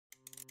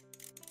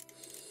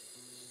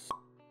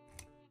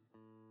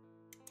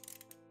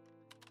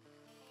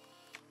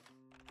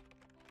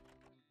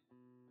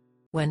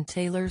When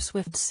Taylor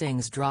Swift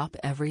sings "Drop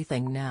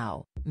Everything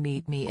Now,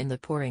 Meet Me in the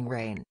Pouring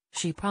Rain,"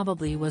 she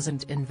probably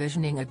wasn't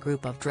envisioning a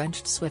group of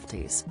drenched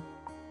Swifties.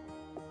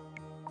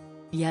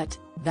 Yet,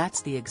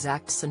 that's the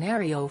exact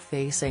scenario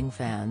facing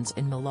fans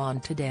in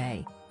Milan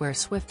today, where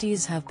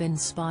Swifties have been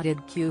spotted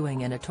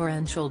queuing in a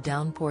torrential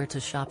downpour to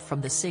shop from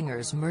the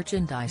singer's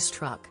merchandise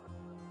truck.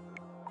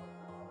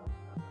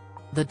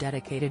 The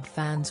dedicated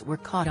fans were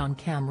caught on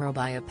camera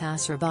by a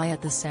passerby at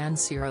the San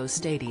Siro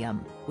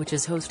Stadium, which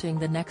is hosting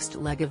the next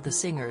leg of the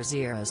singer's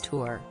Eras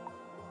tour.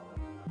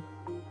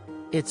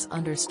 It's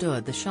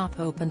understood the shop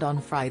opened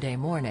on Friday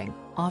morning,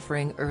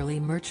 offering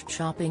early merch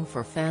shopping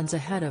for fans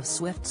ahead of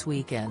Swift's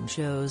weekend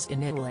shows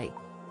in Italy.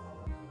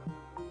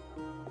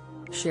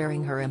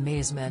 Sharing her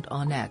amazement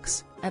on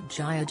X,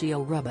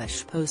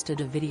 @GiaGioRubbish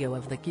posted a video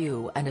of the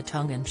queue and a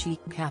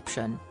tongue-in-cheek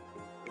caption.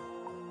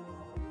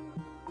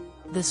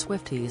 "The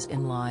Swifties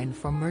in line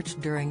for merch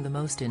during the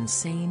most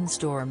insane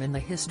storm in the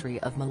history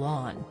of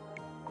Milan,"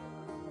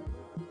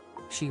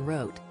 she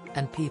wrote,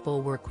 and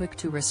people were quick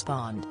to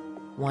respond.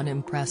 One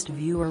impressed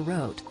viewer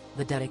wrote,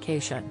 "The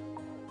dedication."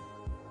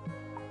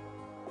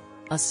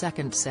 A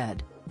second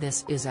said,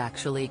 "This is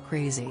actually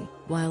crazy,"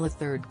 while a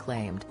third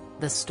claimed,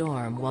 "The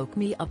storm woke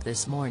me up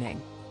this morning.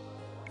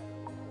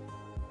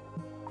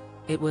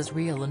 It was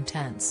real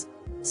intense."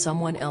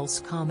 Someone else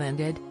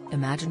commented,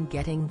 "Imagine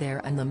getting there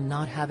and them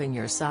not having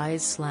your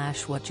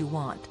size/what you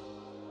want.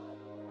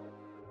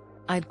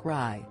 I'd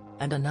cry,"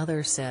 and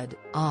another said,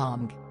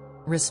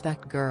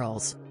 Respect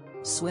girls."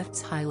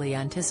 Swift's highly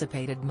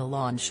anticipated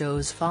Milan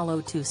shows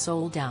follow two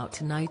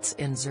sold-out nights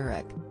in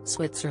Zurich,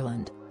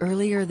 Switzerland,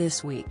 earlier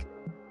this week.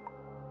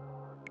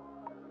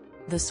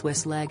 The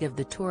Swiss leg of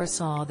the tour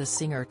saw the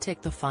singer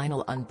tick the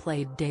final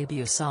unplayed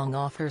debut song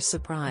off her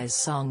surprise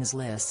songs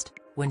list,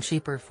 when she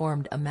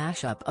performed a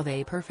mashup of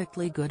A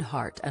Perfectly Good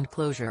Heart and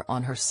Closure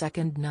on her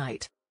second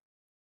night.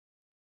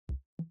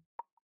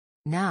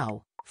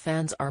 Now,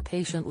 fans are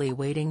patiently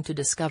waiting to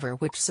discover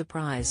which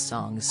surprise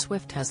songs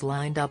Swift has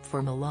lined up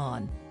for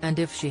Milan, and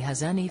if she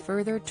has any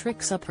further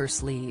tricks up her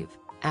sleeve,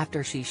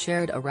 after she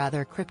shared a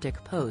rather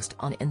cryptic post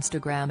on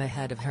Instagram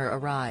ahead of her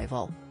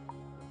arrival.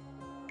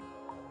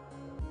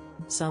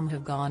 Some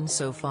have gone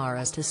so far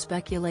as to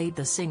speculate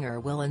the singer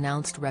will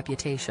announce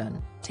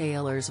Reputation,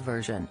 Taylor's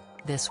version,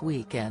 this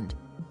weekend.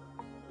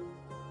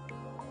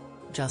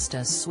 Just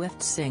as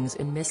Swift sings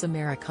in Miss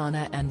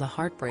Americana and The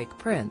Heartbreak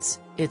Prince,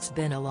 it's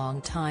been a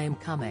long time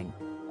coming.